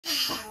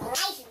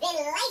Life's been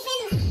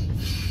lifing,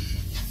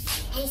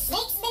 and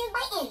snakes been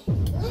biting.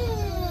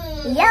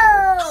 Yo!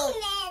 Hey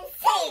man,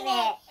 Save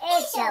it!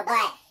 It's your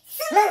boy,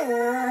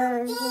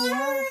 Smooth!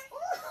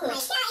 Oh my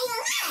god,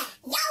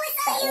 yo, what's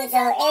up, So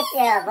YouTube? it's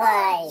your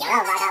boy,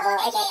 MUKBANG,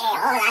 aka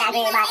Whole Lot of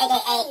Green,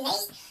 aka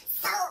Nate,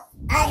 so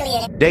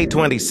Ugly. Day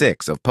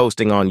 26 of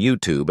posting on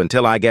YouTube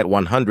until I get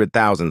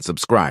 100,000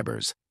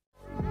 subscribers.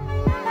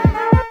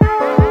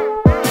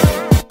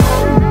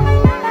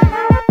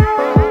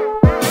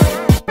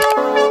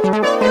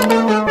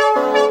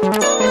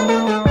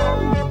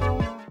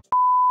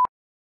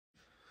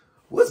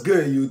 What's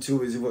good,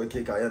 YouTube? It's your boy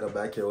King Cid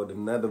back here with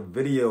another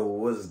video.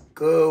 What's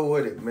good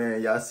with it,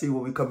 man? Y'all see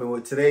what we coming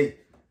with today?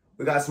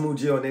 We got Smooth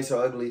G on They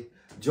So Ugly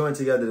joined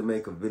together to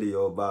make a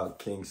video about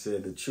King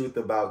Cid, the truth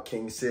about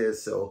King Cid.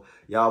 So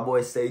y'all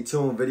boys stay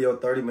tuned. Video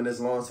 30 minutes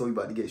long, so we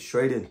about to get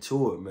straight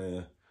into it,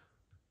 man.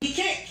 He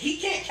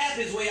can't cap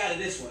his way out of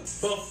this one.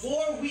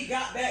 Before we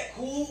got back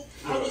cool,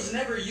 I was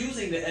never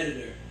using the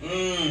editor.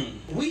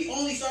 We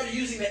only started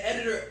using the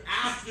editor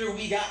after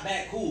we got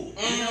back cool.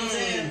 You know what I'm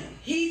saying?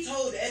 He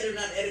told the editor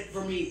not to edit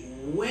for me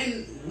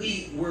when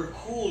we were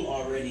cool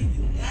already.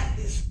 That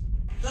is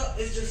up.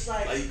 It's just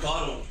like you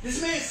caught him. This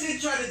man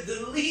Cid tried to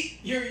delete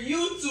your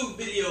YouTube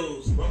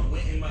videos. Bro,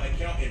 went in my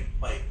account and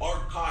like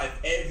archived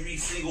every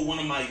single one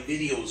of my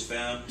videos,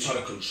 fam. Try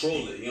to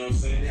control it, you know what I'm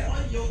saying?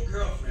 One of your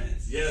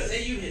girlfriends. Yeah.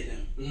 Say you hit them.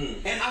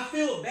 And I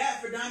feel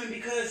bad for Diamond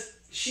because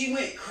she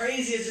went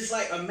crazy. It's just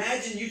like,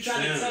 imagine you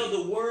trying to tell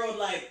the world,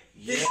 like,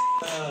 this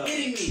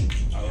hitting me.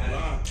 I was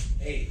blind.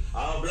 Hey.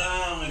 I was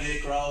blind when they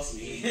crossed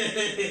me.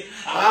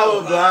 I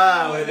was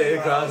blind when they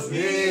crossed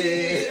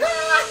me.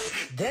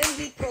 Then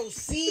he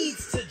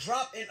proceeds to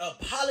drop an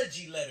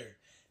apology letter.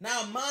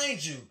 Now,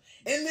 mind you,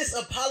 in this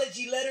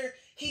apology letter,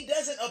 he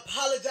doesn't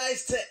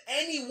apologize to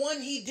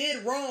anyone he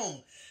did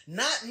wrong.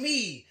 Not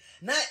me.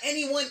 Not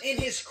anyone in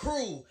his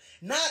crew.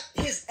 Not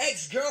his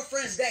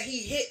ex-girlfriends that he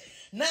hit.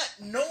 Not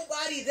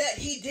nobody that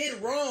he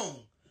did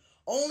wrong.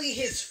 Only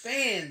his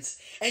fans.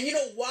 And you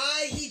know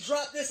why he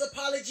dropped this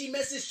apology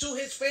message to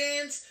his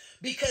fans?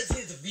 Because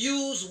his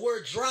views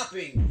were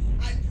dropping.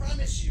 I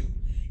promise you,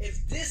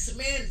 if this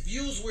man's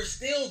views were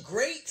still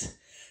great,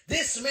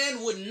 this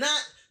man would not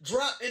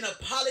drop an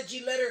apology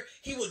letter.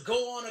 He would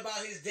go on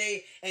about his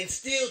day and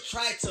still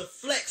try to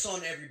flex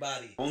on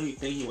everybody. Only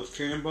thing he was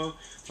caring about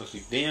was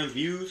his damn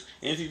views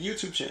and his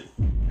YouTube channel.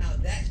 Now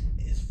that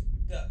is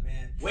fucked up,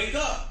 man. Wake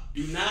up.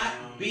 Do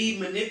not be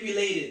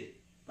manipulated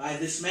by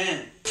this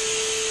man.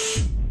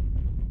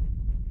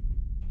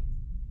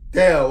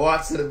 Damn,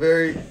 watch to the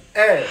very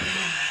end.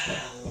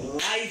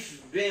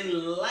 Life been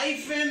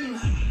lifing,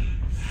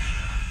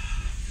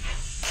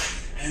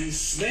 And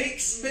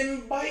snakes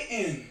been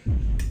biting.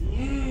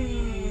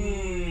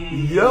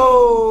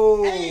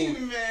 Yo! Hey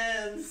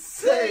man,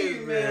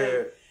 Save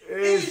it!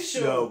 It's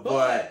your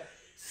boy,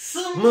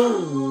 Smooth.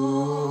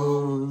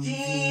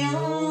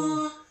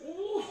 Oh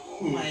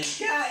my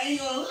god, ain't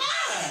gonna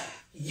lie.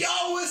 Yo,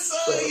 what's up,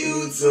 So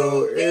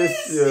YouTube?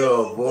 it's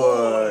your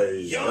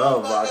boy,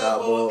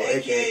 MUKBANG,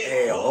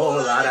 aka Whole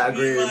Lot of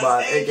Green,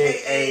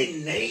 aka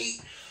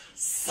Nate.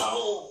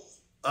 So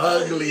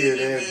Ugly in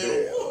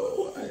it.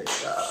 Oh my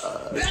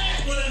god.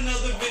 Back with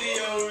another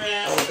video,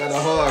 man. That was kind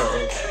of hard. I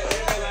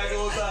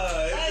ain't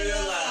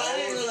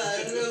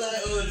gonna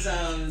lie, old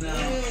times now.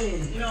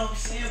 You know what I'm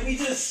saying? We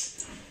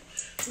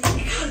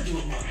gotta do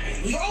it,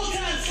 mukbang. For old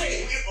time's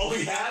sake. Oh,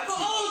 we have For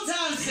old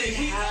time's sake,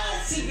 we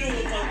have to do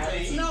it,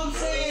 mukbang. You know what I'm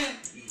saying?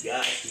 You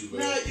got to, bro.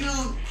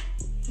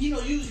 Now,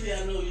 usually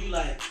I know you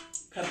like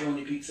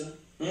pepperoni pizza.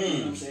 You know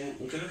what I'm saying?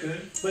 Okay.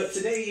 But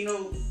today,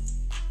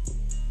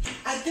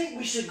 I think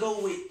we should go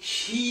with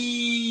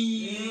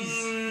cheese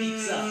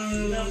pizza.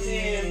 You know what I'm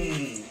saying?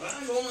 Ain't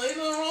nothing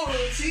wrong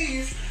with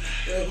cheese.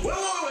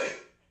 Wait.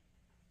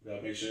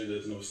 Gotta make sure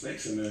there's no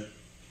snakes in there.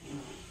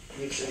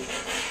 Make sure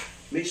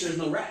there's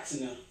no rats in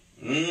there.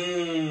 You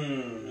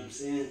know what I'm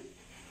saying?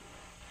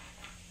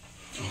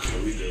 Okay,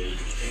 we good. I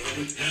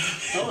was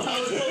so wrong.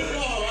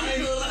 I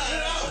ain't gonna lie. You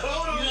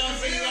know what I'm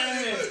saying?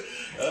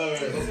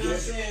 Alright, You know what I'm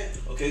saying?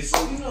 okay, so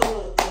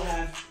We'll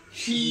have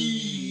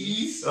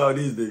cheese. Oh,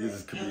 these niggas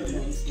is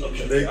comedians.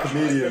 okay. They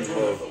comedians,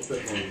 bro.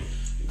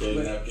 Go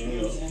to napkin, You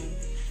know what I'm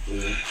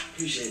saying?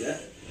 Appreciate that.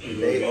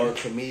 They are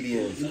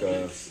comedians,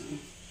 guys.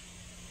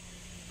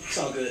 It's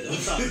all good though.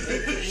 It's all good.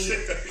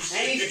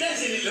 I ain't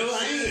stressing it though. I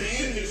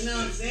ain't, you know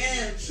what I'm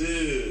saying?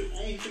 Shit. I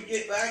ain't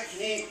forget back.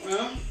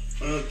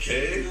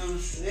 Okay. You know what I'm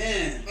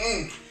saying?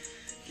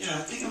 Yeah,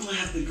 I think I'm gonna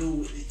have to go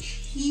with the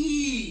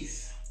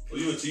cheese. Oh,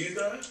 you a cheese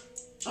guy?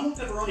 I'm a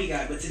pepperoni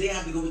guy, but today I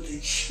have to go with the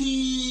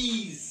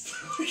cheese.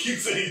 You keep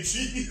saying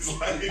cheese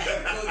like Go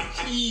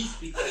with cheese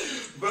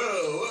pizza. Bro,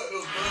 what the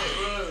fuck,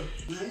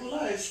 bro? I ain't gonna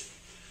lie.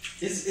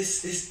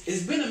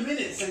 It's been a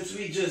minute since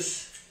we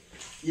just,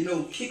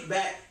 kick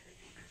back,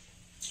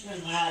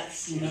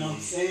 relax, you know what I'm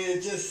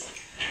saying? Just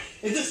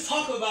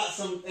talk about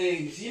some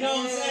things, you know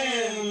what I'm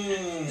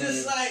saying?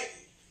 Just like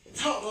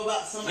talk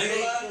about some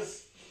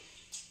things.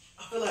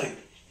 I feel like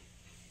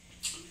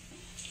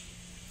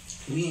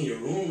we in your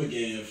room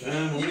again,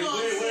 fam. You know what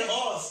I'm We're saying?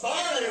 all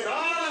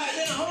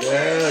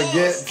Yeah,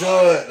 get to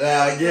it.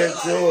 Now, get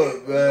to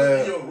it,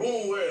 man. Your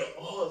room where,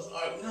 oh,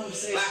 sorry. You know what I'm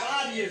saying?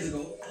 5 years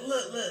ago. Look.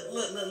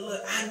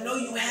 I know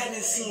you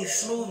haven't seen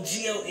Smooth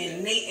Gio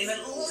and Nate in a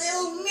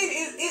little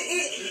minute.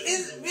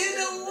 It's been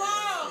a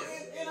while.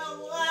 It's been a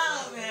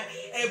while, man.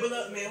 Hey, but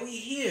look, man, we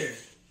here.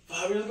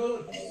 5 years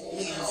ago?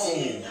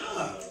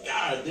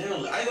 God damn.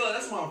 I ain't gonna lie,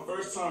 that's my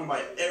first time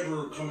like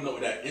ever coming up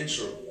with that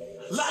intro.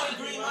 Lot of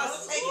Green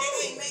Monsters,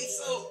 aka Nate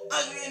So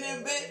Ugly in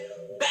that bit.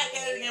 Back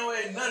at it again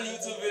with another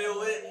YouTube video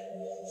with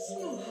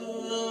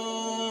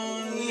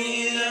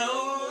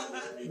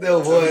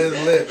That boy is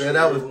lit,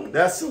 man.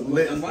 That's some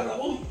lit.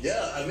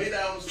 Yeah, I made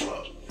that album as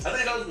well. I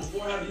think that was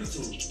before I had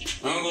YouTube.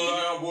 I ain't gonna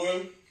lie,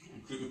 boy.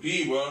 Click a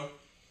P, bro.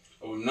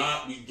 I would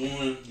not be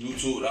doing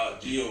YouTube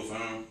without Gio,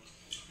 fam.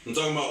 I'm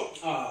talking about.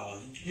 Oh,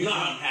 you don't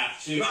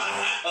have to.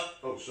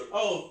 Oh, sure.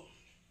 Oh.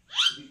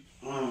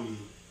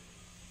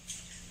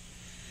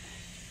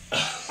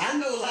 I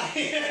know, like,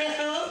 you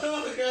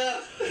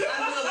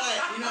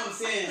know what I'm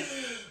saying?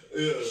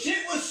 Yeah. Shit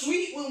was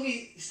sweet when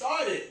we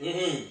started.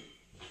 Mm-hmm.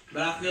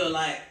 But I feel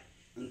like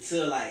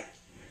until, like,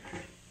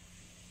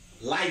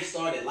 life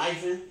started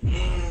lifing, you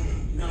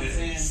know what I'm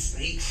saying?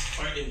 Snakes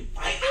started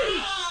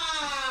biting.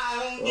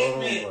 Don't get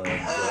me. Oh my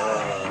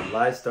God.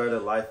 Life started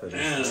life and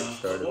Damn.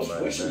 started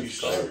life. Where should we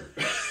start?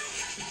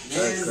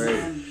 That's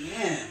crazy.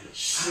 Man.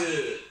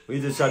 Shit. We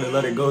just trying to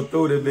let it go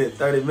through the bit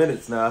 30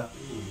 minutes now.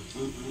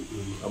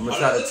 I'm gonna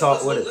try to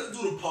talk with it. Let's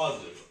do the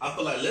positive. I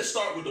feel like let's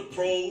start with the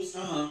pros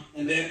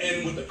and then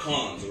end with the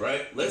cons,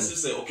 right? Let's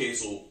just say, okay,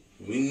 so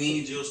when me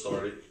and Jill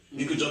started,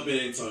 you could jump in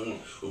anytime you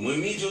want. But when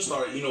me and Jill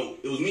started, you know,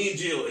 it was me and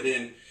Jill, and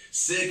then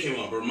Cid came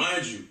on. But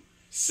remind you,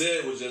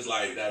 Cid was just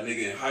like that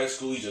nigga in high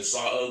school. He just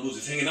saw us, was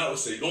just hanging out with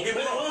Cid. Don't get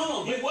me wrong.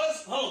 Hold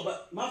on,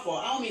 but my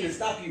fault. I don't mean to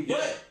stop you,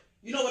 but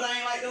you know what I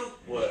ain't like though?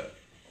 What?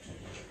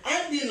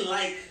 I didn't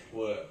like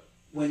What?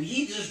 when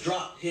he just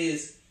dropped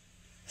his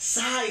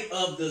side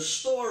of the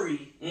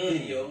story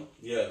video.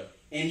 Yeah.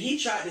 And he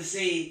tried to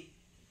say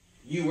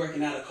you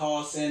working at a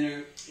call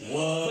center.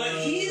 What?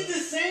 But he's the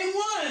same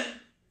one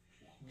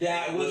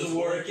that was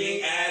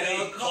working at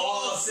a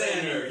call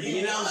center.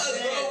 You know what I'm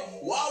saying?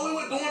 While we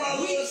were doing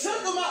our We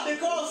took him out the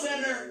call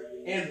center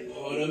and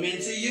put him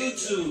into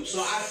YouTube.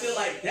 So I feel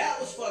like that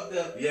was fucked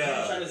up.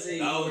 Yeah, I'm trying to say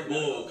that was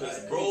bull.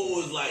 Cause bro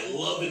was like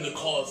loving the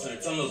call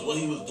center, telling us what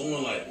he was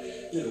doing, like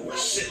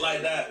shit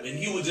like that. And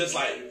he was just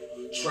like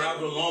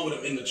traveling along with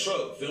him in the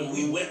truck. Feel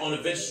me? We went on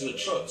adventures in the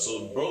truck.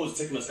 So bro was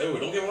taking us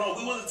everywhere. Don't get me wrong,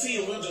 we was a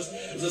team. We were just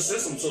it was a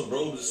system. So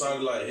bro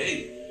decided like,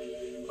 hey,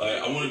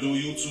 like I want to do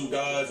YouTube,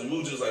 guys. And we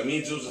were just like, me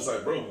and Jill was just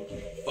like, bro,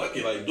 fuck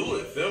it, like do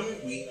it. Feel me?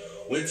 We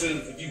went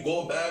to, if you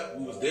go back,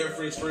 we was there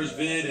for his first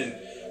vid, and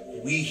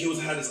he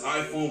had his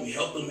iPhone. We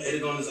helped him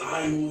edit on his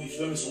iMovie,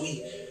 feel me? So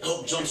we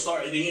helped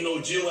jumpstart. And then, you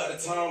know, Jill at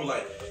the time,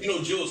 like, you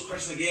know, Jill was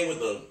crushing again with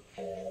the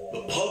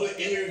public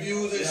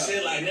interviews and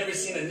shit. Like, never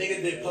seen a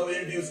nigga did public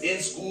interviews in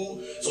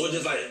school. So it's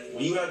just like,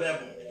 when you have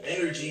that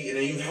energy and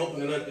then you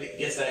helping another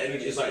gets that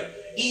energy, it's like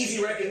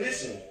easy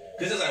recognition.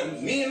 Cause it's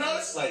like, me and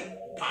us, like,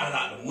 got it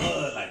out the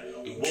mud. Like,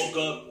 we woke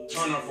up,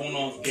 turned our phone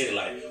on, forget it.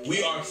 Like,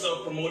 we are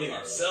self-promoting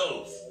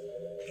ourselves.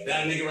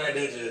 That nigga right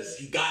there just,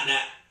 he got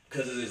that.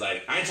 Cause it's just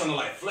like, I ain't trying to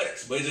like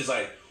flex, but it's just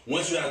like,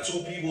 once you have two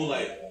people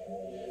like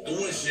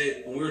doing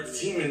shit, and we're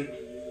teaming,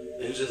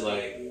 it's just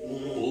like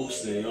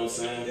boosting, you know what I'm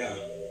saying? Yeah.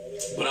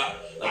 But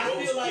I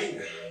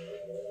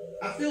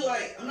feel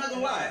like, I'm not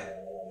gonna lie,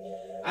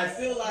 I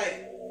feel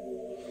like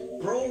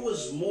bro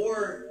was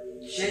more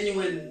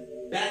genuine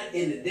back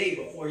in the day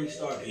before he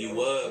started. He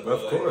was, bro.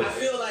 Of course. I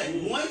feel like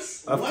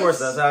once Of course,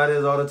 that's how it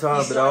is all the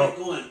time, he but started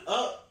going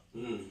up,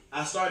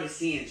 I started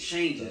seeing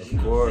changes. of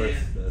course,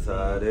 that's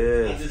how it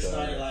is. I just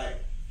started like,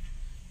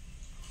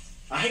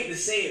 I hate to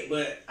say it,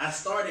 but I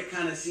started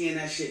kind of seeing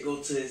that shit go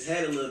to his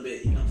head a little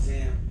bit. You know what I'm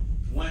saying?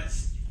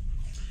 Once,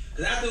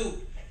 cause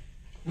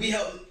we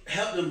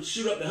helped them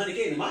shoot up the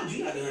 100K. And mind you,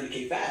 you got the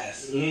 100K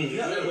fast. You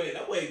know,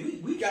 that way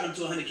we got him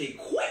to 100K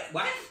quick,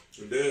 right?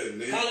 We did,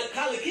 nigga.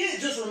 Kyle Kid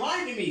just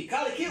reminded me.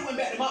 Kyle Kid went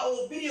back to my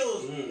old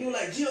videos. He was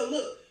like, Gio,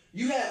 look,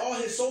 you had all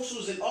his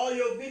socials and all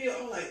your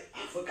videos. I'm like,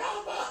 I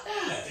forgot about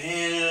that.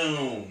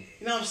 Damn.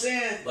 You know what I'm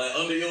saying? Like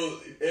under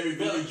every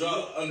video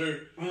drop under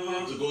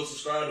to go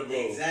subscribe to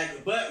bro.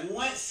 Exactly. But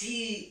once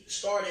he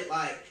started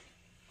like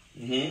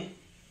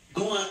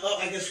going up,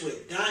 I guess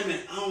with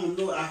Diamond, I don't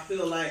know. I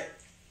feel like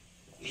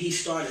he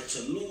started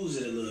to lose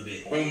it a little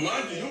bit. But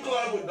mind you, you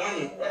collab with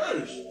Diamond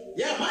first.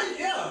 Yeah,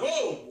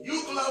 Bro,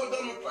 you collab with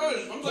Diamond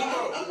first.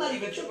 I'm not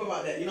even tripping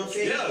about that. You know what I'm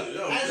saying?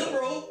 Yeah. As a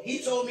bro, he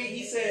told me,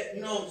 he said,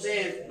 you know what I'm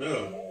saying?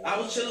 Yeah. I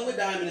was chilling with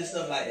Diamond and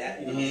stuff like that.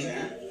 You know what I'm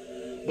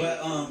saying?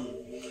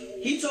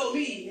 But he told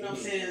me, you know what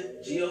I'm saying,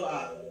 Gio,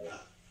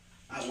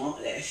 I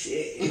want that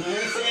shit. You know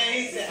what I'm saying?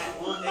 He said,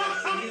 I want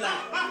that shit. He's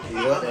like,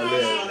 I want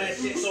that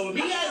shit. So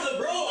me as a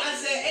bro, I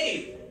said,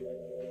 hey,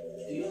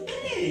 do your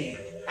thing.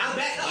 I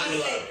backed up. I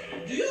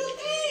said, do your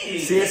thing.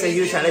 See, say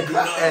you trying to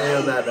crack that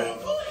hell, not that.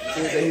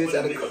 See, say you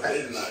trying to crack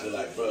that.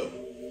 Like, bro,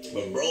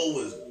 but bro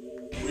was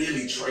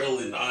really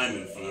trailing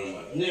Diamond, fam.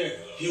 Like, Yeah.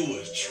 he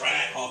was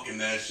track hawking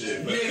that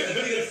shit, man.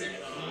 Nigga.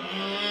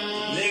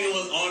 Nigga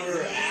was on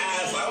her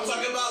ass. Like, I'm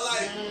talking about,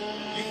 like,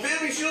 you feel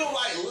me? She was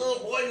like little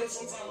boy or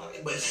sometimes,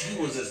 like, but she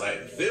was just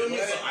like, feel me?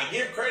 So I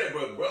give credit,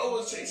 bro. Bro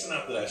was chasing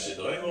after that shit,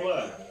 though. I ain't gonna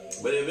lie.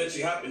 But it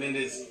eventually happened, and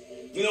it's,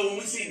 you know, when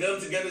we see them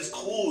together, it's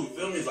cool. You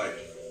feel me? It's like,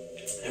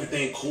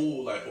 everything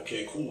cool. Like,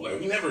 okay, cool. Like,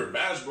 we never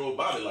bashed, bro,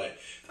 about it. Like,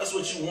 that's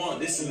what you want.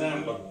 This and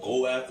that. But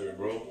go after it,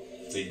 bro.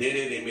 They did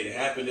it. They made it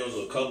happen. There was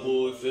a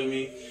couple, you feel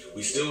me?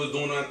 We still was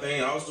doing our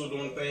thing. I was still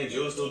doing the thing.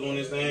 Jill was still doing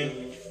his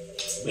thing.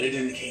 But it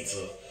didn't came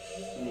to.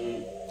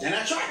 And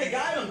I tried to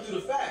guide him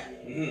through the fact.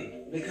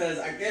 Because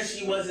I guess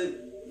she wasn't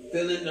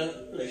feeling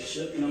the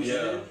relationship, you know what I'm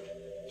saying?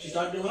 She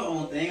started doing her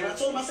own thing. And I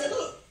told him, I said,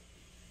 look,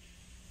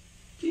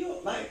 you know,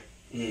 like,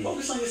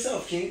 focus on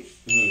yourself, King.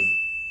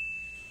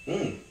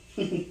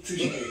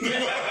 Touche.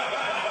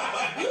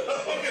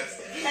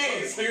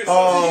 Hey,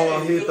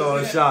 Oh, he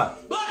throwing a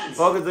shot. buttons.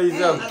 Focus on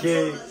yourself, I told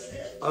King. him, I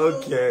said,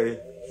 Okay.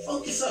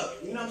 focus up.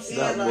 You know what I'm saying?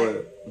 That Like,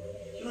 boy.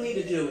 you don't need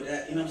to deal with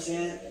that. You know what I'm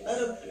saying? Let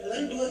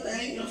her do her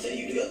thing. You know what I'm saying?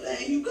 You do your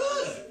thing. You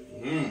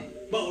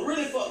good. But what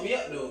really fucked me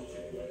up though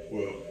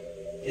Well,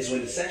 is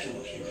when the second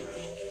one came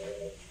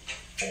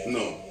around.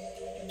 no.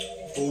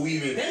 Before we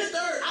even. Then the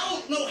third. I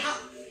don't know how.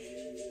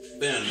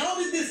 Damn. How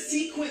did this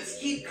sequence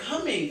keep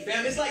coming,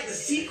 fam? It's like the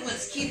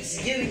sequence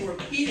keeps getting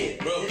repeated.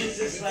 Bro. And it's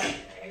just like.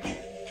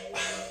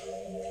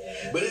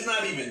 But it's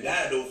not even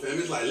that though, fam.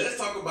 It's like, let's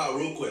talk about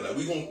real quick. Like,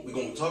 we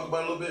gonna talk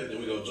about it a little bit, then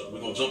we're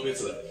gonna jump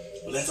into that.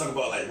 But let's talk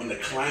about like when the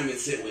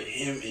climax hit with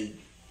him and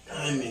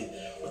Diamond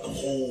with the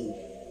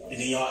whole, and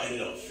then y'all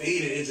ended up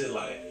fading. It's just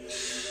like,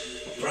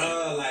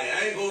 bruh, like,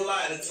 I ain't gonna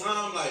lie, at the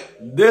time, like,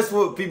 This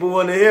what people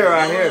want to hear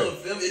right here.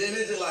 feel me? And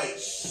then it's just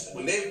like,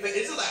 when they,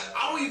 it's just like,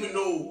 I don't even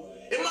know.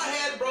 In my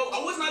head, bro,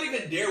 I was not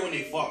even there when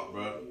they fought,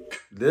 bro.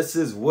 This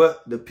is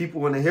what the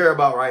people want to hear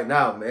about right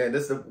now, man.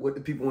 This is what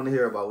the people want to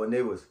hear about when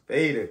they was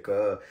faded,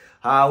 cuz.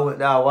 How I went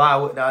down, why I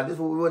went down. This is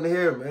what we want to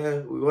hear,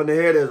 man. We want to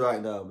hear this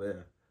right now,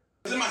 man.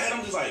 In my head,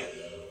 I'm just like,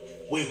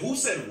 wait, who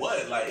said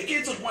what? Like, it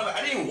came to the point, like,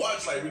 I didn't even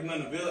watch, like, Reading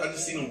on the Village. I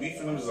just seen them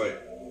beefing. I'm just like,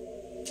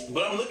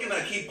 but I'm looking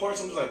at key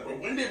parts. I'm just like, bro,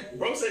 when did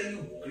bro say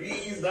you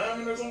greased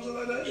Diamond or something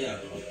like that? Yeah.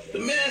 The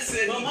man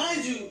said, But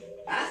mind you,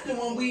 after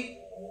when we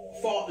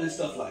fought and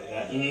stuff like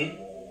that,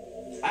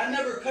 I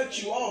never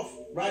cut you off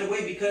right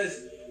away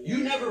because you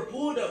never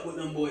pulled up with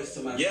them boys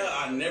to my crib. yeah,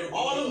 I never.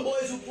 All them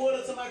boys who pulled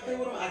up to my crib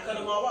with them, I cut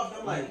them all off.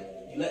 I'm like,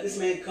 you let this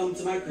man come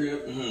to my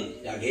crib.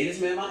 Y'all gave this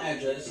man my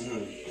address.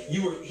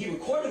 He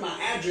recorded my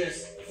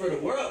address for the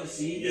world to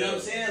see. You know what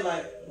I'm saying?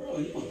 Like, bro,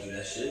 you don't do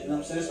that shit. You know what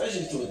I'm saying?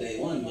 Especially to a day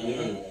one, my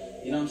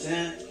nigga. You know what I'm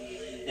saying?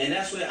 And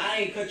that's where I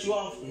ain't cut you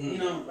off, you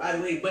know, right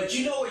away. But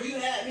you know where you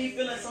had me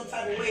feeling some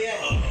type of way at.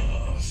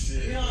 Oh,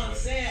 shit. You know what I'm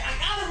saying? I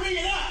gotta bring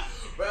it up.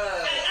 Bro.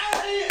 I gotta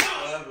bring it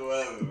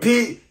up.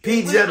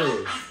 P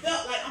General. I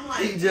felt like, I'm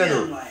like, P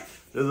General. damn, like,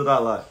 This is what I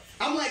like.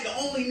 I'm like the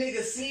only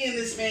nigga seeing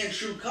this man's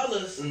true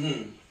colors.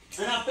 And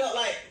I felt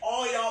like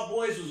all y'all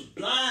boys was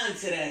blind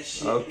to that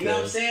shit. Okay. You know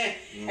what I'm saying?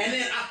 And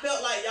then I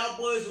felt like y'all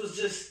boys was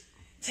just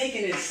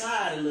taking it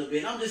side a little bit.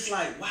 And I'm just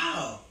like,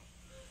 wow,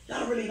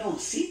 y'all really don't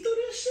see through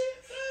this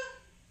shit, fam?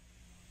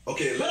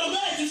 Okay, But I'm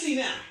glad you see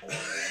now.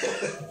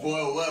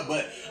 boy, what?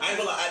 But I ain't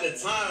gonna lie, at the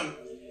time,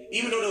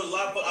 even though there was a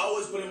lot of, I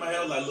always put in my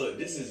head, like, look,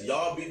 this is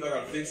y'all beef, I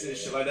gotta fix it and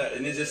shit like that.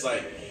 And it's just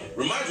like,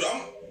 remind you,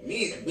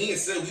 me and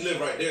Sid, we live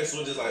right there, so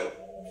it's just like,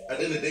 at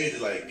the end of the day, it's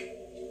just like,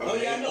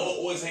 I know.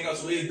 Always hang out,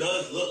 so it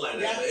does look like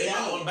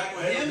that. On the back of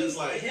my head, I'm just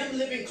like, him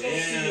living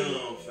close to you.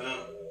 damn, fam.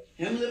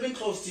 Him living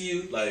close to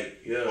you. Like,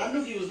 yeah. I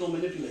knew he was gonna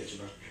manipulate you,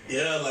 bro.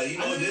 Yeah, like, you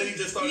know, then he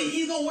just started.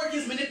 He's gonna work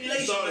his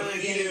manipulation.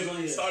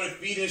 Started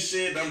feeding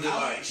shit. I'm just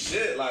like,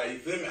 shit, like, you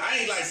feel me? I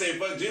ain't like saying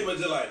fuck Jim, but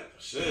just like,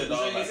 shit,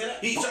 dog. Like,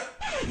 he tried.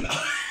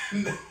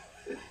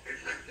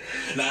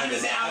 Nah, I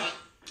just said,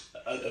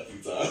 a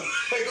few times.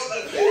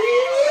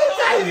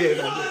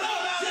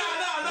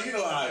 You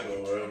know how I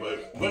go, bro.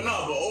 But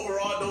no, but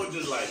overall, though, it's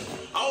just like,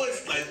 I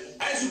always, like,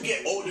 as you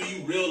get older,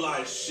 you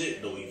realize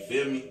shit, though, you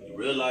feel me? You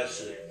realize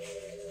shit.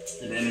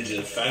 And then it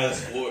just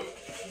fast forward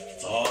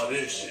to all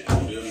this shit, you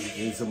feel me?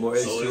 Need some more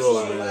So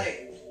H2O, it's man.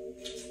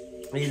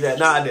 Like, He said,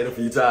 nah, I did a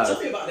few times. tell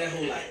me about that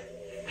whole like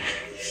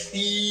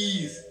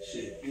steez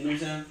shit. You know what I'm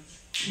saying?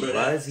 But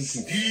Why does he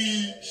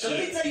keep... So let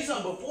me tell you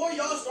something. Before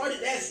y'all started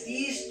that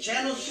steez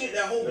channel shit,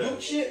 that whole group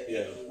shit,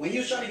 when he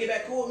was trying to get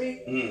back cool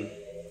with me,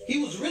 he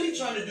was really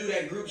trying to do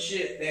that group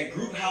shit, that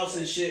group house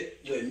and shit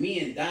with me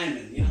and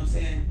Diamond. You know what I'm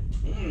saying?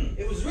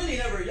 It was really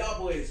never y'all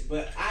boys,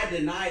 but I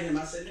denied him.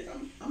 I said, nigga,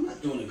 I'm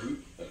not doing a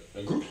group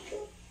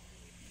home.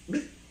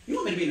 You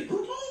want me to be in a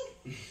group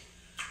home?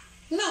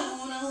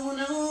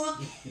 No.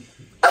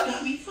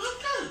 Got me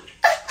fucked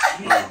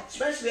up.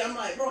 Especially, I'm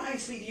like, bro, I ain't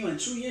speaking to you in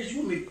 2 years. You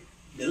want me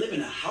to live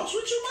in a house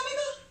with you, my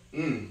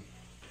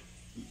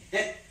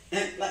nigga?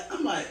 And like,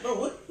 I'm like, bro,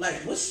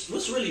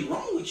 what's really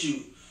wrong with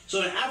you?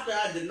 So then after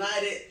I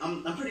denied it,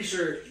 I'm pretty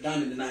sure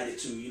Diamond denied it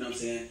too. You know what I'm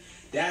saying?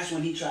 That's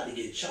when he tried to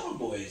get y'all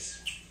boys.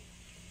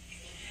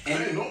 I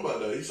didn't know about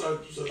that.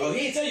 Oh, he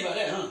didn't tell you about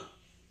that, huh?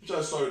 You trying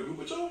to start a group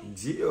with y'all?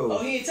 Gio. Oh,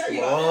 he ain't tell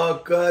you Oh,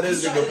 about God, that.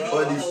 this He nigga tried to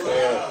funny go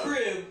stuff. to the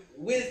crib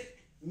with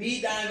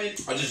me,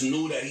 Diamond. I just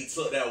knew that he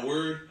took that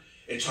word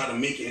and tried to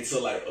make it into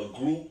like a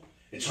group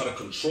and try to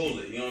control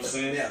it. You know what I'm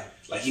saying? Yeah.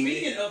 Like he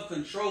Speaking of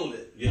control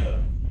it. Yeah.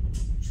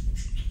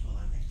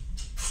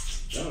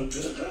 John,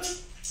 good guy.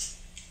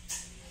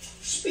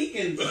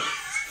 Speaking of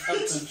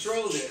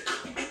control it.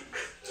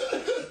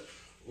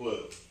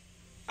 What?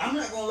 I'm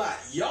not gonna lie,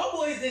 y'all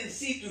boys didn't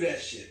see through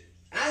that shit.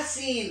 I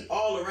seen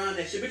all around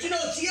that shit, but you know,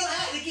 Gio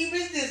had to keep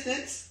his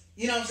distance.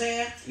 You know what I'm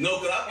saying? No,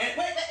 cause I. And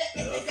wait.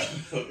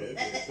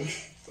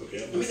 Okay.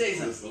 Let me tell you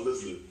something. I'm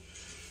listening.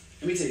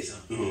 Let me tell you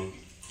something.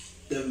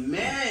 The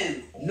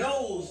man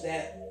knows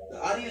that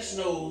the audience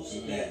knows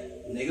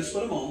that niggas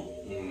put him on.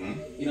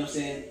 You know what I'm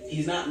saying?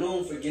 He's not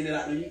known for getting it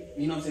out. You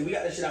know what I'm saying? We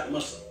got that shit out the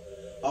muscle,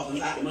 out the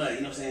mud. You know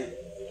what I'm saying?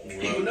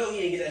 People know he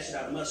ain't get that shit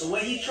out the muscle. So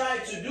what he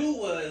tried to do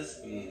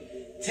was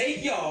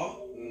take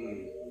y'all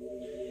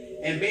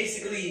and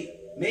basically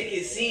make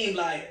it seem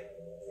like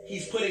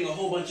he's putting a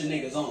whole bunch of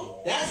niggas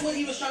on. That's what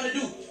he was trying to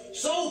do.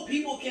 So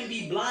people can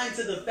be blind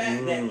to the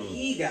fact that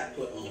he got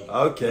put on.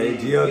 Okay,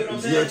 Gio, You know what I'm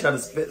saying? Gio trying to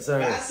spit But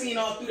something. I seen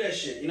all through that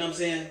shit, you know what I'm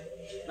saying?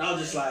 And I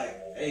was just like,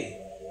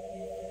 hey,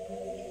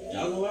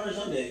 y'all gonna learn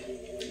someday.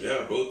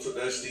 Yeah, bro took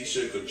that Steve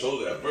shit,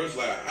 control it. At first,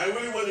 like, I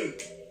really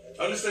wasn't.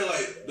 I understand,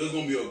 like, there's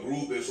gonna be a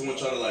group and someone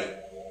try to,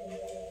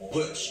 like,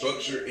 put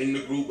structure in the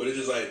group, but it's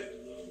just like,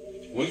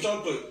 when you try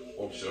to put,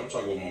 oh shit, I'm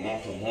talking with my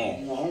mom from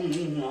home.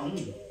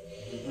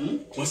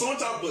 When someone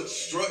try to put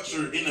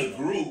structure in a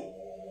group,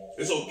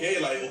 it's okay,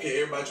 like,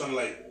 okay, everybody trying to,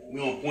 like, be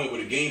on point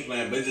with a game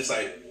plan, but it's just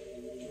like,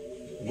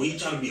 when you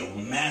trying to be a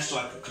master,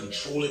 like,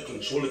 control it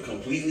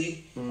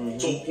completely,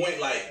 to a point,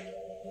 like,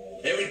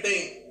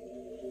 everything,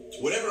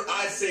 whatever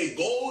I say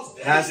goes,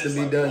 Has to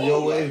be done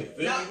your way.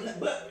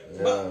 But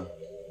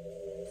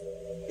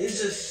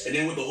it's just, and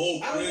then with the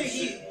whole I don't crib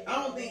think shit, I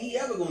don't think he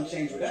ever gonna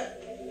change with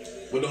that.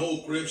 with the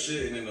whole crib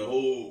shit, and then the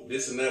whole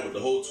this and that, with the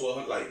whole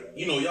 1200, like,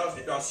 you know, y'all,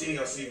 if y'all seen,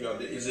 y'all see, y'all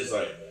did. It's just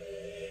like,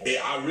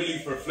 I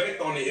really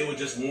reflect on it. It was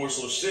just more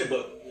so shit,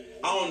 but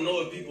I don't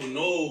know if people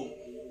know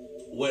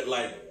what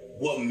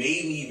made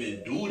me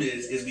even do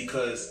this is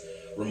because,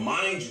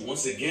 remind you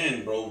once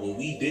again, bro, when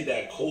we did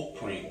that coke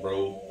prank,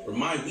 bro,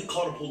 we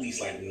called the police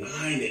like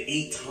 9 to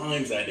 8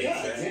 times that day.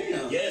 God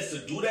damn. Yes, to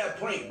do that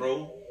prank,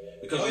 bro.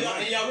 Because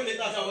y'all really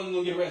thought y'all wasn't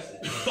gonna get arrested.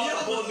 we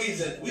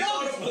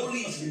called the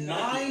police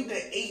 9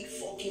 to 8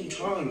 fucking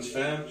times,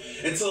 fam.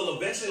 Until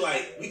eventually,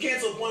 like, we came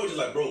to a point where it's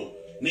like, bro,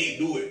 Nate,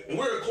 do it. And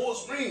we're in Cold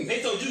Springs.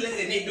 They told you, they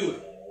said, Nate, do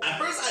it. At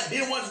first, I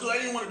didn't want to do it. I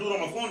didn't want to do it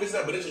on my phone, this,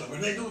 that, but it's like, bro,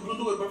 Nate, do it,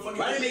 bro. Fucking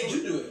Why they made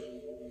you do it?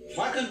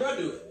 Why couldn't bro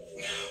do it?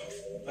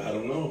 I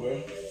don't know,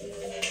 bro.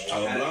 I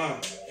was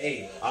blind.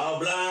 Hey. I was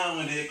blind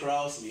when they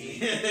crossed me.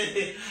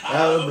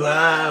 I was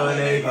blind when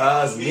they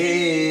crossed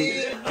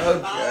me. I was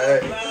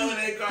Okay. blind when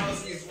they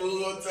crossed me.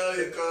 Smooth, I'll tell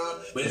you,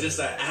 cuz. But it's just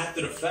like,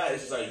 after the fact,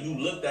 it's just like, you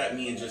looked at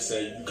me and just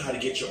said, you gotta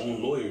get your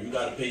own lawyer. You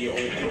gotta pay your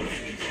own court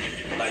fees.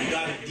 Like,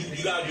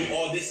 you gotta do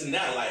all this and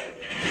that. Like,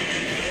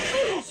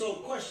 So,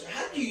 question,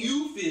 how do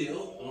you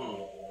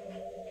feel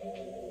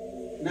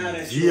now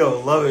that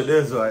Gio loving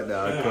this right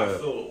now. man, I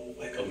cuz. feel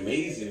like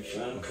amazing,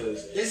 fam,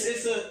 because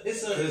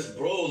it's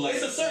bro, like,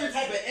 a certain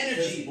type of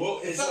energy. bro,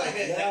 it's felt like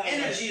yeah, the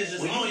energy is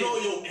just when on you know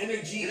you. your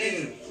energy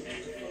ain't.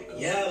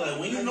 Yeah, like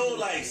when you know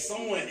like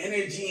someone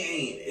energy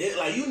ain't it,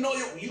 like you know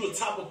you the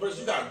type of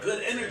person, you got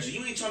good energy.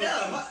 You ain't trying Yeah,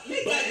 to but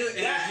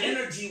that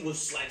energy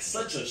was like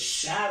such a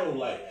shadow,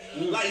 like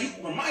you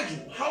remind you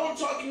how I'm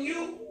talking to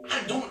you.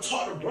 I don't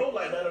talk to bro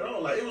like that at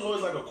all. Like it was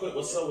always like a quick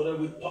what's up, whatever.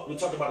 We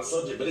talk about a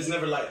subject, but it's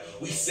never like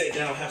we sit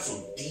down have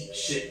some deep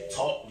shit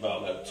talk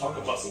about, like talk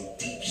about some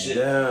deep shit.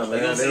 Damn,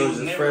 like, man, you know, they was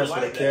just never fresh for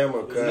like the that. camera,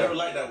 It was cuz. never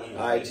like that with him.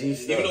 IG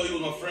stuff. Even though he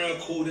was my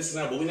friend, cool, this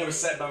and that, but we never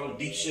sat down on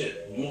deep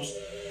shit.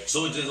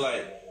 So it's just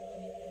like,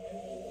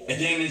 and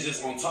then it's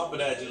just on top of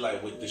that, just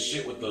like with the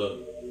shit with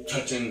the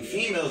touching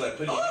females, like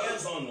putting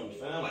hands on them,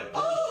 fam. Like,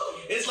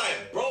 it's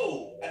like,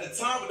 bro, at the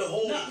time with the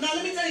whole. Now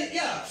let me tell you,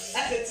 yeah,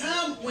 at the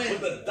time when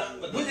with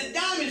the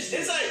diamond shit,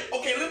 it's like,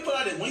 okay, let me put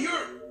out it. When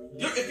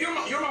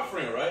you're my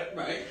friend, right?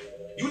 right?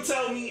 You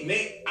tell me,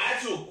 Nate, I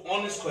asked you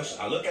on this question.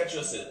 I look at you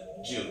and said,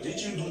 Jill, did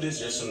you do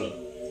this, yes or no?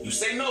 You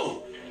say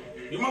no.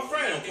 You're my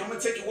friend, okay? I'm gonna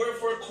take your word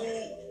for it,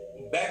 cool.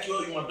 Back you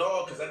up, you my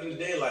dog, because at the end of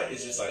the day, like,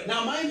 it's just like,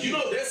 now mind you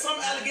know, there's some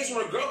allegations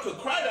where a girl could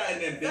cry that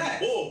and then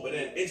be bull, but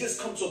then it just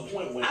comes to a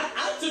point when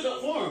I took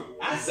up for him.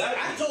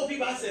 Exactly. I told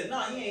people, I said,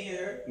 nah, he ain't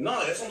here.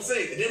 no, that's what I'm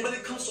saying. And then, but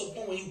it comes to a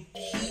point when you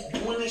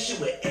keep doing this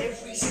shit with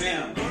every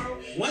single girl.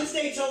 Once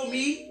they told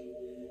me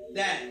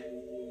that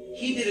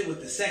he did it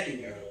with the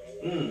second girl,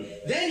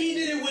 then he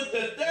did it with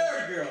the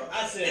third girl.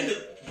 I said,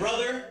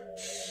 brother,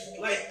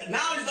 like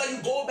now it's like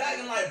you go back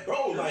and like,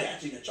 bro, like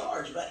actually in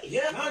charge, buddy.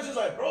 yeah, now it's just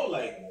like, bro,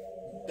 like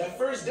that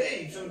first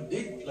day,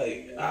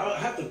 like I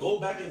have to go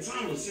back in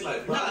time to see,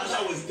 like, bro,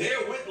 I was there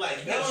with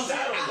like that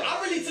shadow.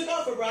 I really took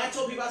off for bro. I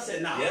told people, I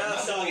said, nah,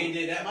 my dog ain't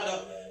did that. My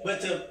dog,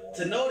 but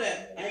to know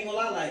that, I ain't gonna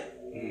lie, like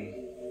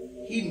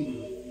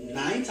he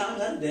 9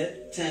 times out of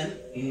 10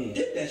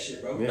 did that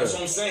shit, bro. Yeah. That's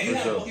what I'm saying.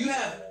 You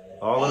have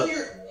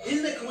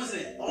Isn't it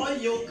coincident? All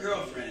your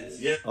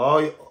girlfriends. Yeah.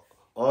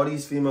 All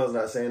these females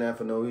not saying that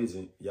for no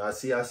reason. Y'all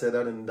see I said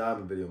that in the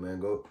Diamond video, man.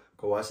 Go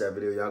watch that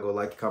video. Y'all go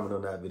like, comment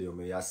on that video,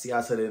 man. Y'all see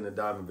I said it in the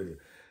Diamond video.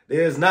 They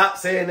is not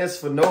saying this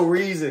for no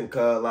reason,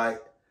 cuz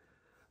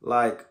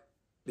like,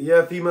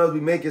 yeah, females be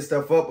making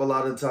stuff up a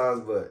lot of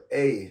times, but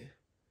hey,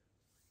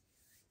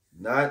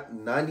 not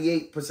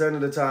 98%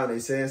 of the time they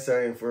saying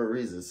something for a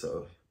reason,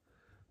 so.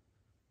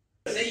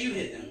 Say you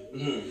hit them.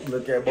 Mm-hmm.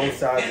 Look at both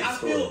sides and of the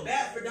story. I feel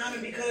bad for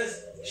Diamond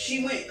because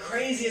she went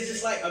crazy. It's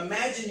just like,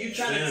 imagine you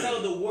trying to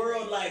tell the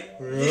world, like,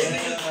 this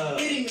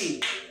nigga's hitting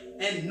me.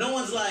 And no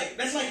one's like,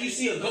 that's like you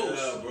see a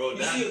ghost. Yeah, bro,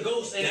 you see a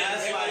ghost and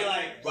that's like,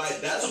 right,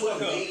 that's what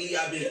lately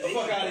I've been thinking. Get the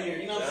fuck out of here,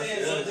 you know what I'm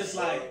saying? So it's just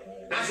like,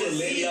 I can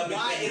see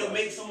why it'll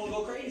make someone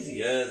go crazy.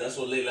 Yeah, that's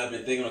what lately I've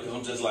been thinking of, because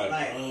I'm just like,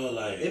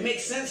 it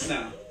makes sense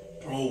now.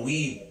 Bro,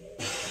 we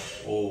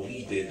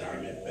did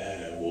Diamond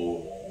bad,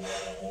 bro.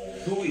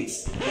 Who we?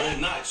 No,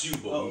 not you,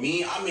 but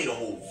me. I made a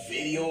whole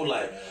video.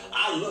 Like,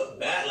 I look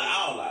back, like,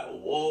 I was like,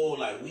 whoa,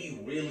 like, we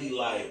really,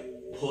 like,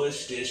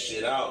 push this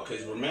shit out.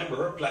 Because remember,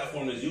 her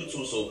platform is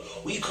YouTube, so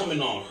we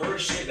coming on her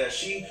shit that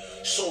she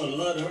showing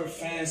love to her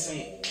fans,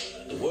 saying,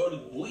 the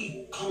world,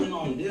 we coming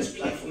on this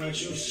platform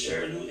that you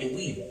share, and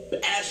we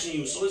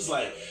bashing you. So it's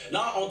like,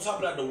 now on top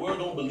of that, the world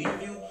don't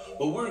believe you,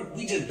 but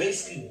we just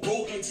basically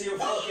broke into your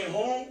fucking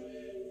home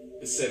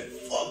and said,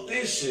 fuck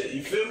this shit.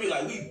 You feel me?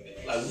 Like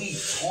we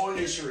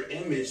tarnish her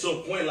image to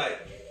a point, like,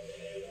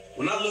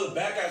 when I look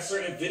back at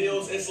certain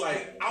videos, it's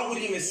like, I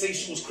wouldn't even say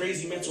she was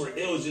crazy, mental, or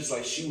ill. It's just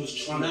like she was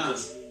trying to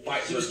just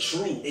fight her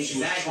truth. Exactly. She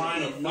was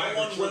trying to fight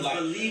her truth. Like,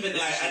 believing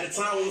that like at the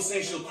time we were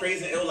saying she was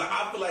crazy and ill, like,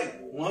 I feel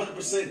like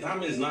 100%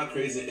 Diamond is not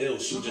crazy and ill.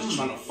 She was just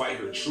trying to fight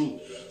her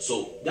truth.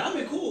 So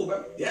Diamond cool,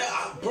 bro.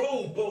 Yeah,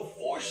 bro,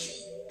 before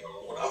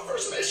when I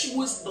first met, she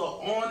was the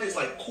honest,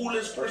 like,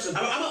 coolest person.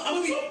 I'm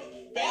gonna be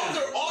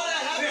after all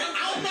that happened,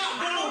 I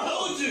don't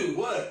hold you.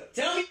 What?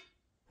 Tell me.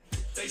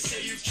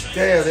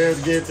 Damn,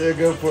 there's getting to a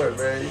good point,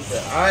 man. He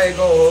said, I ain't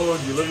gonna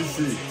hold you. Let me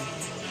see.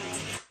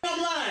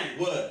 I'm lying.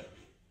 What?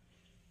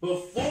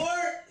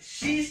 Before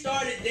she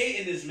started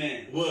dating this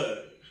man,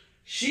 What?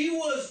 she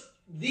was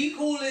the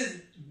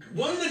coolest,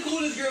 one of the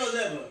coolest girls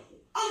ever.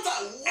 I'm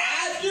talking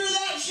after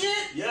that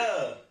shit.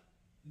 Yeah.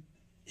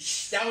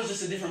 That was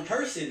just a different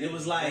person. It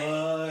was like,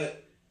 What?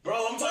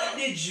 Bro, I'm talking. what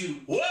did you?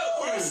 What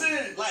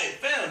person? Like,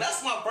 fam,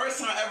 that's my first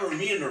time ever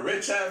meeting a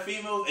rich ass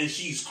female, and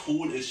she's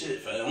cool as shit,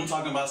 fam. I'm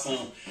talking about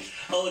some,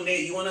 oh,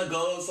 Nate, you wanna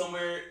go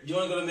somewhere? You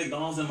wanna go to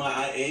McDonald's in my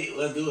I-8?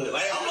 Let's do it.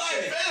 Like, I'm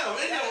like, fam,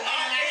 in your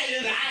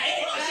I-8.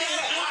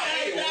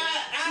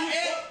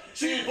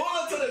 She pulled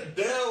up to the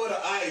Dell with an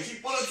I. She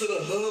pulled up to the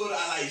hood with an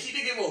I. Like, she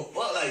didn't give a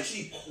fuck. Like,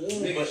 she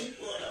cool, but she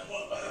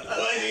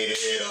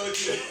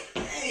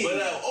but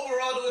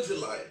overall, though, it's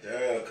just like,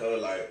 damn,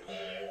 cuz, like,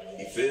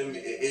 you feel me?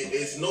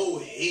 It's no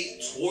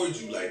hate towards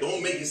you. Like,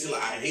 don't make it seem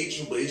like I hate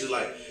you, but it's just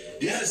like,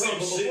 this is some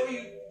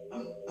shit.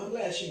 I'm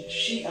glad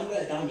I'm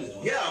glad Diamond's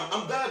doing. Yeah,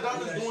 I'm glad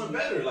Diamond's doing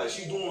better. Like,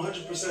 she's doing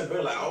 100%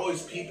 better. Like, I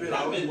always peep it,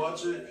 I always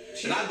watch it.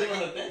 She's not doing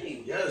her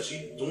thing. Yeah,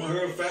 she's doing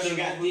her fashion. She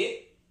got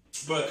dick.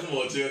 But come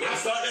on, Jill. Don't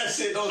start that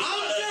shit. I'm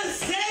just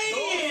saying.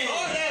 Don't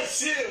start that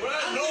shit, bro.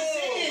 I'm No, just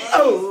saying.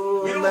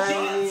 Oh, we don't my got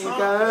time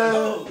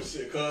God. for that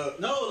shit, cuz.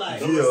 No,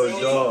 like,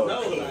 Yo, dog.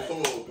 Come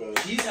on,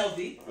 cuz. she's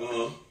healthy.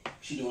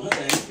 She doing her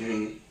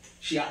thing.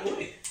 She out the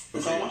way.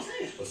 That's all I'm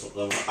saying.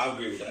 I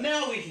agree with that.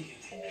 Now we can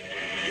continue.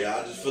 Yeah,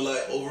 I just feel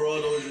like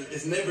overall though,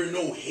 it's never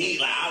no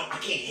hate. Like I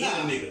can't hate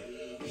a nigga,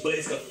 but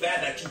it's the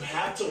fact that you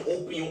have to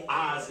open your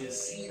eyes and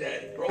see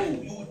that, bro.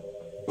 You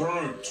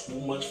burn too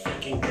much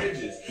fucking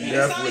bridges.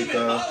 It's not even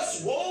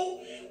us, whoa.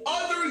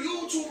 Other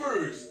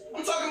YouTubers.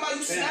 I'm talking about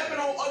you snapping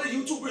on other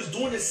YouTubers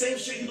doing the same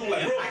shit you do.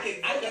 Like, bro, I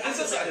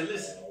just gotta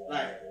listen.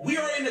 Like, we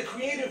are in the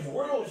creative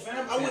world,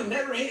 fam. I would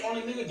never hate on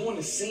a nigga doing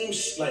the same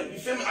shit. Like, you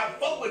feel me? I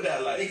fuck with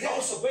that. Like, exactly.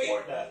 I'll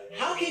support that.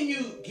 How can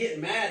you get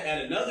mad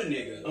at another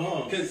nigga?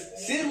 Because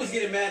Cid was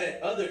getting mad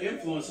at other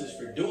influencers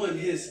for doing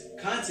his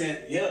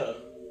content. Yeah.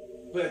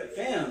 But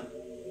fam,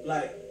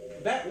 like,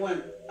 back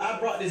when I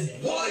brought this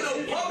every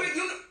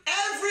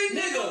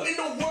nigga in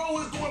the world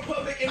was doing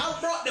public interview. I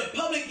brought the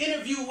public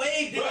interview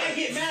wave. Did I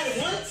get mad at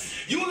once?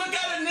 You look at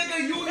a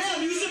nigga,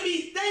 you should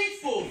be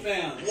thankful,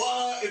 fam.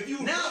 What? If you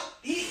now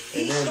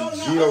and then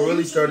Gio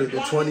really started the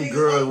 20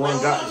 girl and one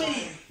guy.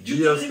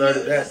 Gio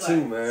started that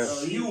too, man.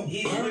 He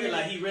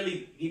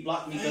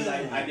blocked me because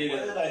I did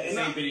the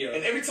same video.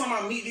 And every time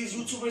I meet these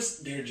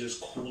YouTubers, they're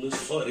just cool as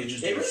fuck. They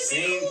just do the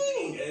same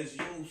thing as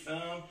you,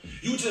 fam.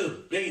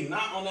 They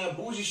not on that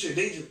bougie shit.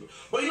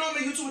 But you know how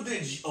many YouTubers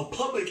did a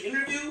public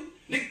interview?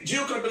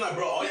 Gio could have been like,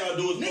 bro, all y'all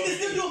do is niggas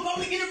still doing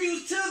public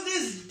interviews till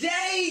this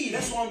day.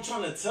 That's what I'm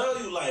trying to tell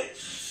you, like.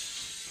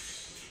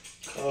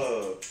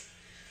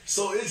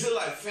 So it's just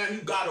like, fam,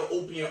 you gotta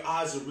open your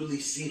eyes and really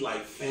see,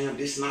 like, fam,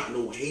 this not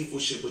no hateful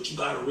shit, but you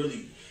gotta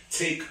really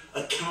take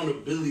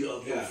accountability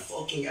of your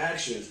fucking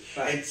actions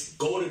and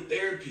go to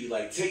therapy.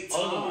 Like, take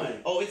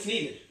time. Oh, it's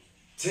needed.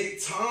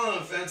 Take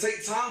time, fam.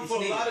 Take time for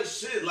a lot of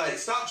shit. Like,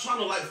 stop trying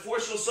to, like,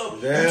 force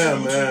yourself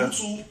into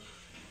YouTube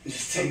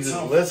Just I'm take just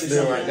time.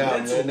 listening right now,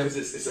 mental, man. because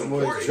it's Them boys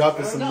important.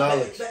 dropping some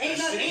knowledge. Ain't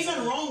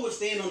nothing wrong with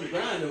staying on the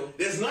grind though.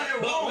 There's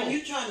nothing But wrong. when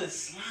you trying to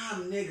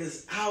slime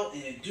niggas out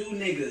and do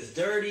niggas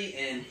dirty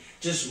and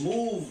just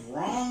move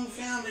wrong,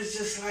 fam, it's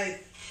just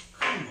like,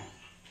 come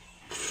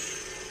on.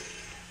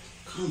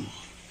 Come on.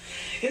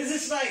 It's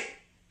just like,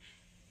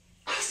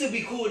 I still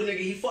be cool with a nigga,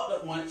 he fucked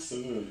up once.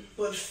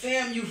 But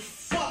fam, you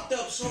fucked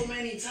up so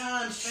many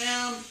times,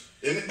 fam.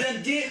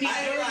 Done did me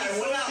dirty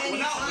so many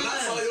when I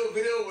saw times. your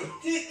video with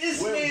Did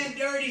this man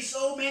dirty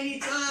so many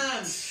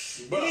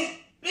times. Bro, Did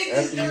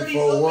after this you dirty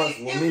fall so once,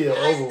 many with me, you're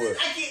over with.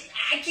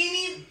 I can't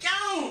even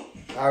count.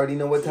 I already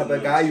know what type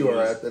of guy you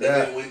are after And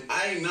that. then when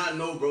I ain't not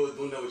know, bro,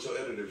 doing that with your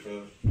editor,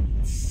 fam.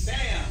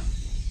 Sam,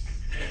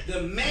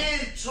 the man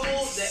told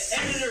the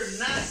editor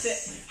not to.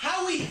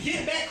 How we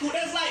get back cool?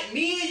 That's like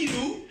me and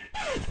you.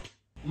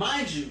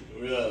 Mind you,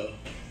 Yeah.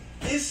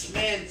 this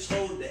man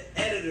told the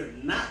editor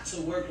not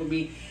to work with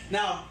me.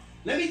 Now,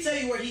 let me tell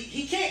you where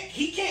he can't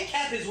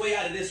cap his way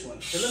out of this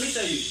one. So let me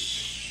tell you.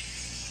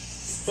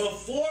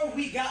 Before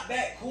we got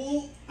back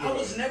cool, I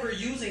was never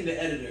using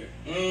the editor.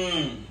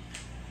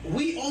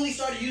 We only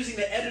started using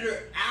the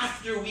editor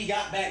after we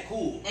got back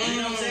cool. You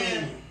know what I'm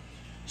saying?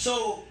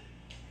 So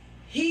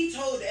he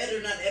told the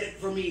editor not to edit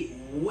for me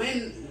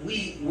when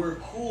we were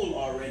cool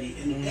already,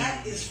 and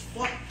that is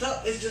fucked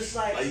up. It's just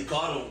like Like you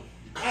caught him.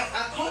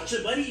 I caught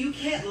you, buddy. You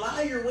can't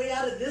lie your way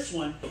out of this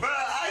one. Bro,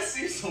 I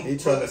see some. He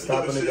trying to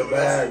stop him in the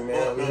bag,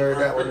 man. We heard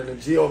that one in the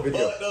Geo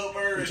video.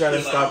 He trying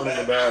to stop him in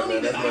the bag,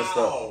 man. That's messed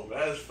up.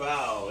 That's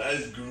foul.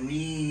 That's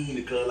green.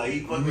 Because like he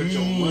fuck with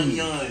your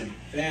money on.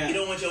 Damn. He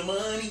don't want your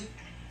money.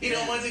 He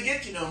don't want to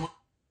get you no money.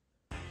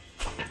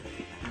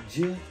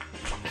 G,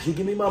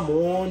 give me my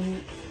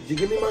money. G,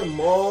 give me my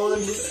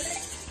money.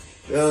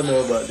 They don't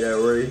know about that,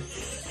 Ray.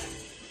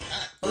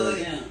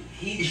 Damn.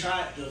 He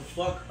tried to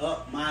fuck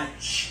up my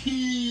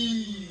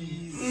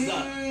cheese.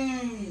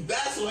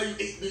 That's why you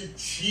ate the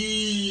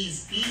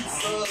cheese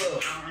pizza.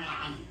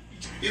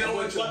 You know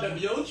what? Fucked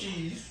up your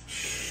cheese.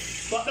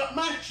 Fucked up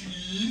my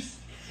cheese.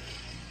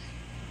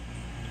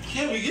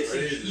 Can we get some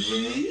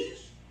cheese?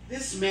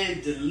 This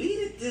man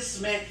deleted this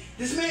man.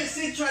 This man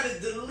Cid tried to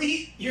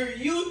delete your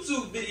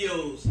YouTube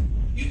videos.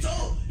 He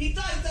tried to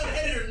tell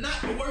the editor not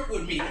to work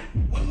with me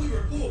when we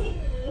were cool.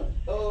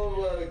 Oh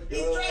my God. He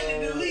tried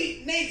to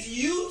delete Nate's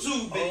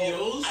YouTube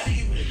videos.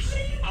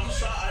 I'm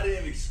sorry I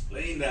didn't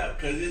explain that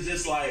because it's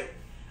just like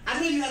I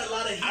know you had a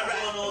lot of heat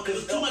going on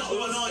because too much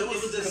going on. It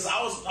was just because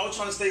I was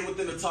trying to stay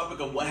within the topic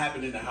of what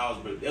happened in the house,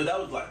 but that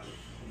was like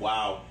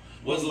wow.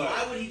 Was like,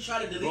 why would he try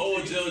to delete?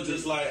 Bro,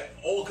 just like,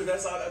 because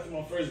that's how after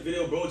my first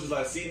video, bro, just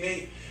like, see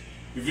Nate,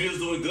 your video's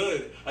doing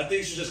good. I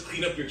think you should just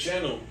clean up your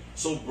channel.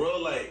 So, bro,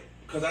 like,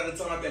 because at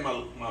the time I think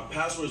my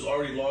password is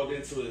already logged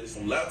into his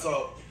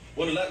laptop.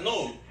 No,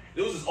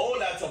 it was his old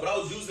laptop, but I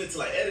was using it to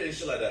like edit and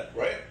shit like that,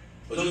 right?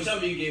 Don't tell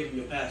me you gave him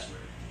your password.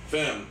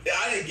 Fam,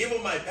 I didn't give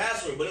him my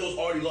password, but it was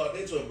already logged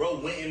into it. Bro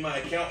went in my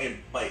account and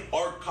like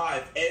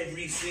archived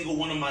every single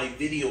one of my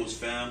videos,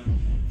 fam.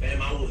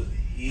 Fam, I was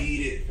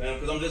heated, fam,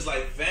 because I'm just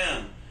like,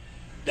 fam,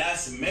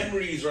 that's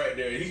memories right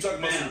there. He talking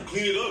about some,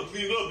 clean it up.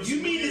 You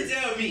mean to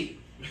tell me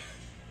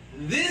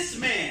this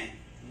man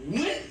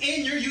went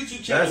in your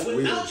YouTube channel That's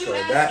without weird, you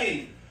cuz.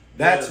 asking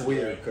That's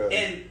weird, cuz.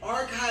 and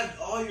archived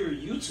all your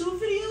YouTube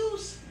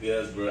videos?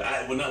 Yes, bro.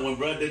 When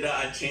bro did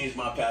that, I changed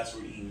my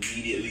password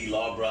immediately.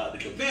 Law brought the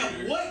computer.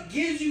 Man, what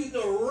gives you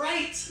the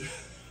right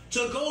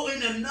to go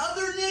in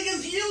another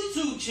nigga's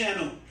YouTube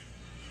channel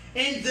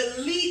and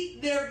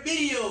delete their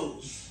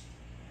videos?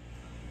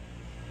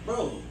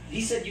 Bro,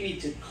 he said you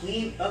need to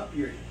clean up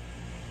your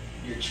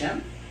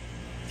channel?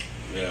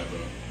 Yeah, bro.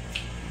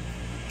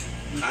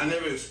 I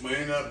never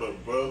explained that,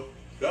 but bro,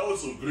 that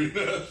was some green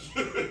ass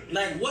shit.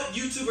 Like, what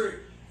YouTuber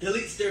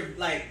deletes their,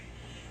 like,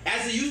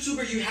 as a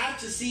YouTuber, you have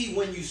to see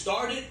when you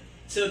started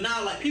till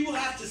now. Like, people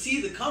have to see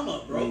the come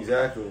up, bro.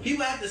 Exactly.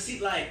 People have to see,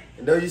 like,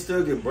 And don't you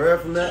still get bread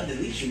from that?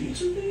 delete your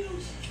YouTube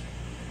videos?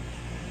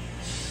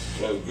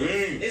 That's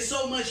green. It's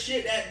so much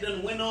shit that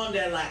done went on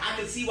that, like, I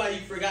can see why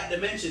you forgot to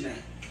mention that.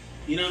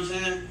 You know what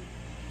I'm saying?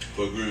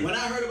 For green. When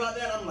I heard about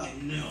that, I'm like,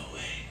 no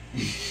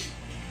way.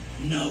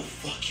 No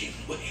fucking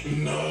way.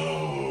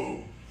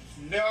 No.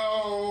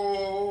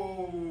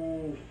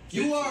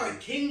 You are a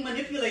king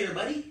manipulator,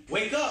 buddy.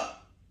 Wake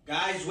up.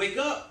 Guys, wake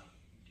up.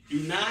 Do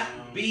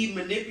not be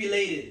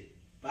manipulated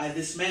by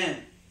this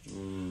man.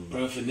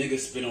 Bro, if a nigga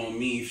spit on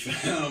me,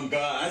 fam,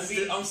 God,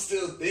 I'm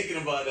still thinking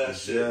about that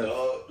shit, Yeah.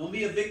 dog. Don't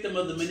be a victim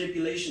of the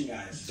manipulation,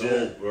 guys.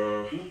 Don't,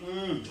 bro.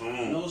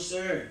 Mm-mm. No,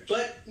 sir.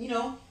 But, you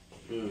know,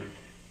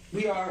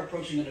 we are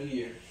approaching a new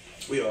year.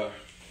 We are.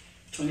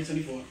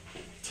 2024.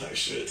 Tight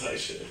shit.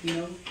 You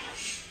know?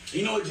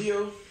 You know what,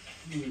 Gio?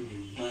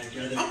 My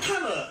brother. I'm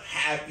kind of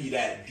happy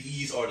that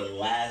these are the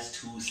last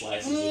 2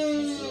 slices of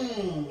pizza.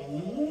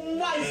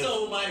 Why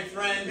so, my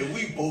friend? If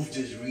we both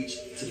just reach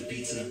to the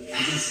pizza and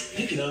just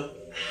pick it up,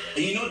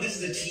 and you know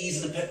this is the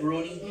cheese and the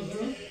pepperoni,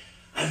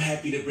 I'm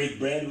happy to break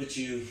bread with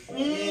you.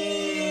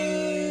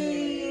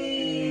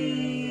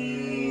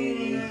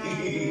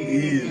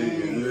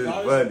 Easy. Y'all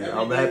funny.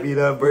 I'm happy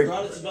to break.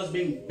 Regardless of us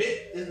being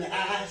bit in the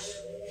ass.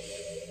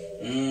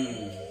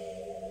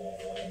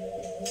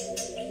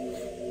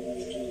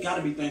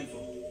 Gotta be thankful.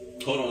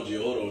 Hold on,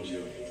 Gio.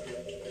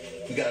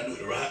 We gotta do it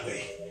the right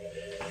way.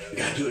 We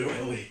gotta do it the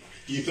right way.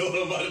 You know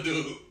what I'm about to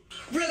do.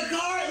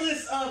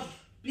 Regardless of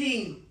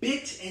being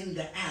bit in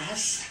the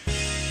ass.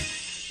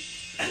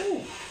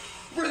 Ooh.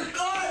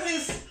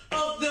 Regardless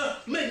of the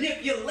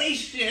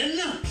manipulation.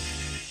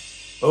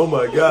 Oh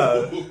my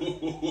God.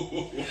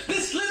 The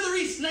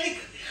slithery snake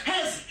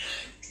has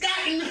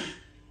gotten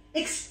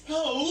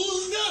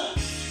exposed.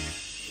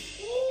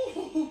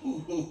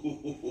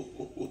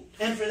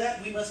 And for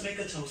that, we must make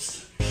a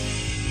toast.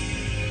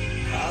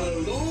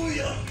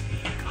 Hallelujah.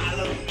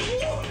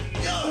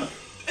 Hallelujah.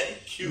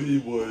 Thank you. He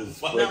was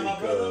funny. Now, my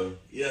brother.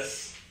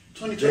 Yes.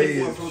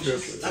 2024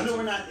 approaches. I know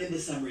we're not in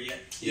December yet.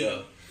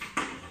 Yeah.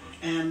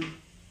 And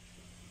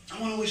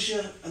I want to wish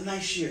you a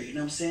nice year, you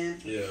know what I'm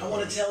saying? Yeah. I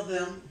want to tell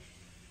them,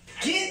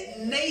 get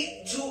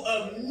Nate to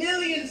 1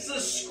 million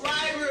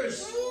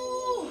subscribers.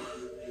 Ooh.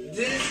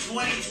 This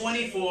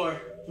 2024. I'm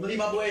gonna leave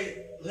my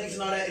boy links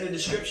and all that in the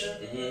description.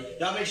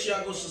 Y'all make sure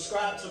y'all go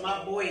subscribe to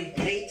my boy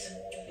Nate.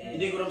 You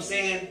dig what I'm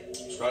saying?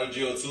 Subscribe to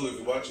Gio too if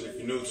you're watching, if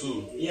you're new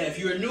too. Yeah, if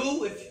you're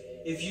new,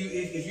 if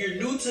you're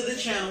new to the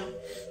channel,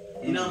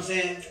 you know what I'm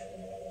saying?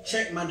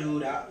 Check my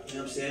dude out. You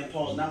know what I'm saying?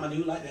 Paul's not my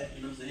dude like that.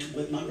 You know what I'm saying?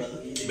 But my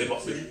brother. Big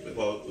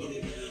Paul.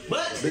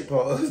 But Big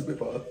pause.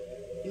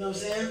 you know what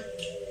I'm saying?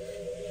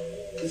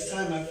 This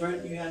time, my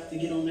friend, you have to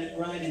get on that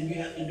grind and you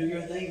have to do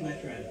your thing, my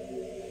friend.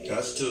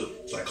 That's too.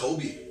 It's like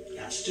Kobe.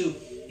 That's two.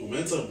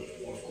 Momentum.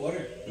 Fourth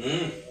quarter.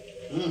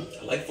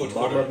 I like fourth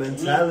Mama quarter.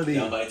 mentality.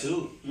 Down by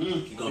 2.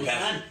 You gonna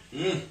pass?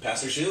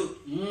 Pass or shoot?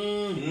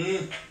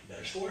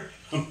 Better score.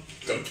 Gonna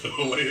put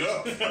it way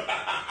up.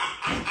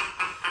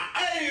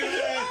 Hey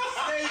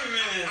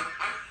man.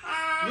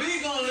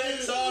 We gonna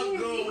let talk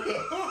go.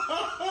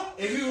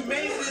 If you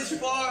made it this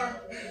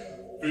far,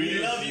 we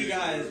love you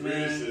guys,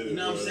 man. You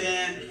know what I'm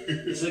saying?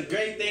 It's a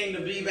great thing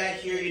to be back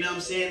here, you know what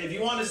I'm saying? If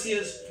you want to see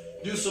us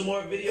do some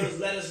more videos,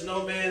 let us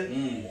know,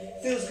 man.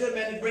 Feels good,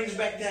 man. It brings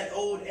back that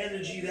old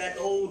energy, that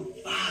old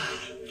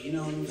vibe. You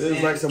know what I'm saying?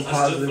 There's like some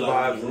positive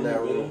vibes in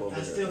that room.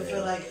 I still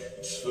feel like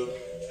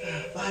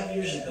 5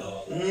 years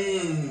ago.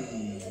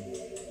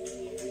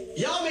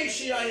 Y'all make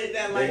sure y'all hit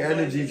that like button.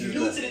 If you're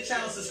new to the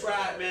channel,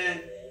 subscribe,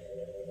 man.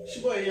 It's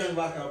your boy Young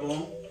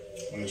Vacabon.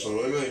 So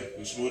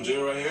wait. Smooth J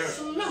right here.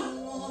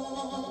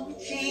 Smooth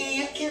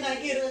J. Can I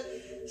get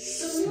a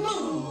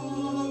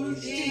smooth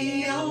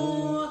J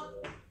on?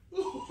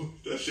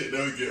 That shit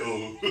never get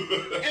old.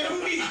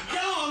 And we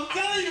I'm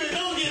telling you, it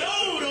don't get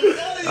old. I'm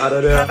telling you. Out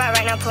of there. How about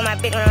right now, pull my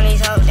big one on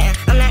these hoes down.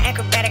 I'm not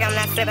acrobatic, I'm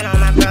not flipping on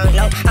my bros.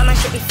 No, all my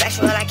shit be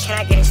factual, I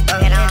cannot get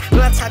exposed.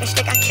 Real talking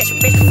stick, I catch a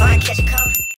bitch before I catch a cold.